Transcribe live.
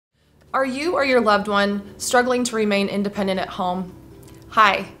Are you or your loved one struggling to remain independent at home?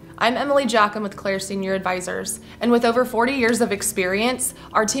 Hi, I'm Emily Jackham with Clare Senior Advisors, and with over 40 years of experience,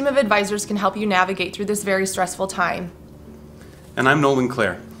 our team of advisors can help you navigate through this very stressful time. And I'm Nolan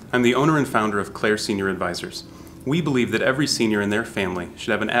Clare. I'm the owner and founder of Clare Senior Advisors. We believe that every senior and their family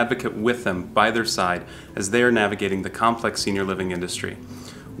should have an advocate with them by their side as they are navigating the complex senior living industry.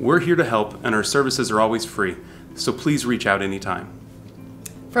 We're here to help, and our services are always free, so please reach out anytime.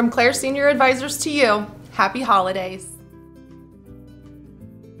 From Clare Senior Advisors to you, happy holidays.